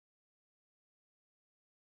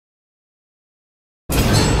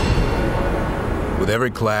With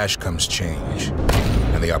every clash comes change,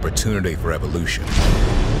 and the opportunity for evolution.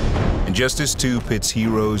 Injustice 2 pits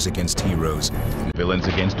heroes against heroes, and villains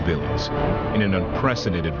against villains, in an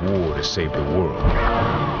unprecedented war to save the world.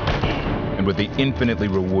 And with the infinitely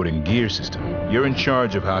rewarding gear system, you're in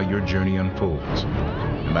charge of how your journey unfolds,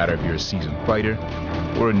 no matter if you're a seasoned fighter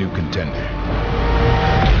or a new contender.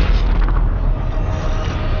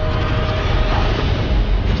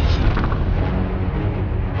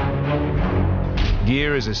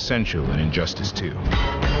 Gear is essential in Injustice 2,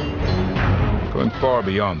 going far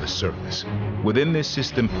beyond the surface. Within this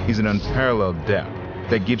system is an unparalleled depth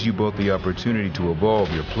that gives you both the opportunity to evolve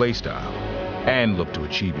your playstyle and look to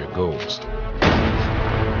achieve your goals.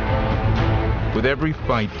 With every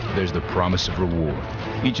fight, there's the promise of reward.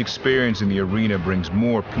 Each experience in the arena brings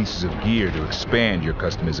more pieces of gear to expand your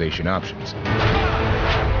customization options.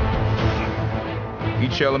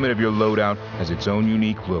 Each element of your loadout has its own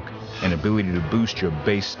unique look and ability to boost your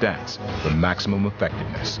base stats for maximum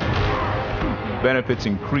effectiveness. Benefits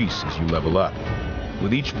increase as you level up.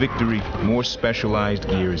 With each victory, more specialized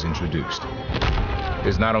gear is introduced.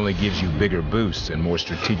 This not only gives you bigger boosts and more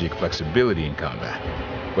strategic flexibility in combat,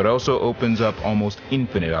 but also opens up almost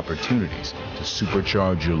infinite opportunities to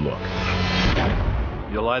supercharge your look.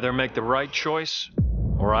 You'll either make the right choice,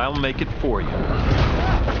 or I'll make it for you.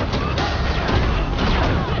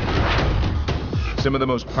 Some of the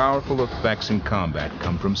most powerful effects in combat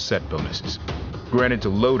come from set bonuses, granted to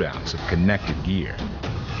loadouts of connected gear.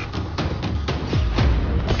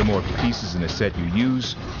 The more pieces in a set you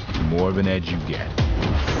use, the more of an edge you get.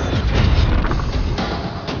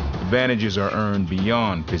 Advantages are earned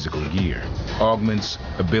beyond physical gear. Augments,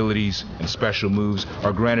 abilities, and special moves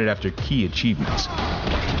are granted after key achievements.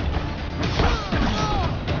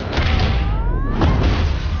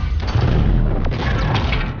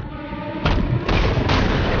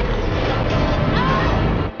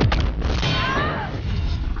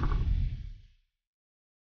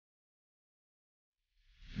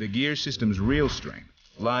 The gear system's real strength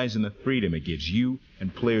lies in the freedom it gives you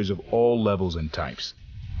and players of all levels and types.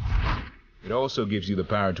 It also gives you the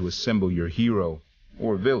power to assemble your hero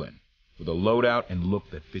or villain with a loadout and look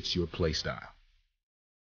that fits your playstyle.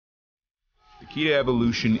 The key to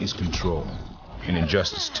evolution is control. In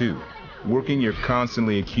Injustice 2, working your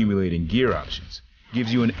constantly accumulating gear options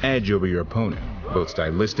gives you an edge over your opponent, both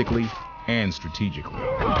stylistically and strategically.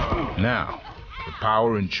 Now, the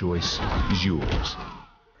power and choice is yours.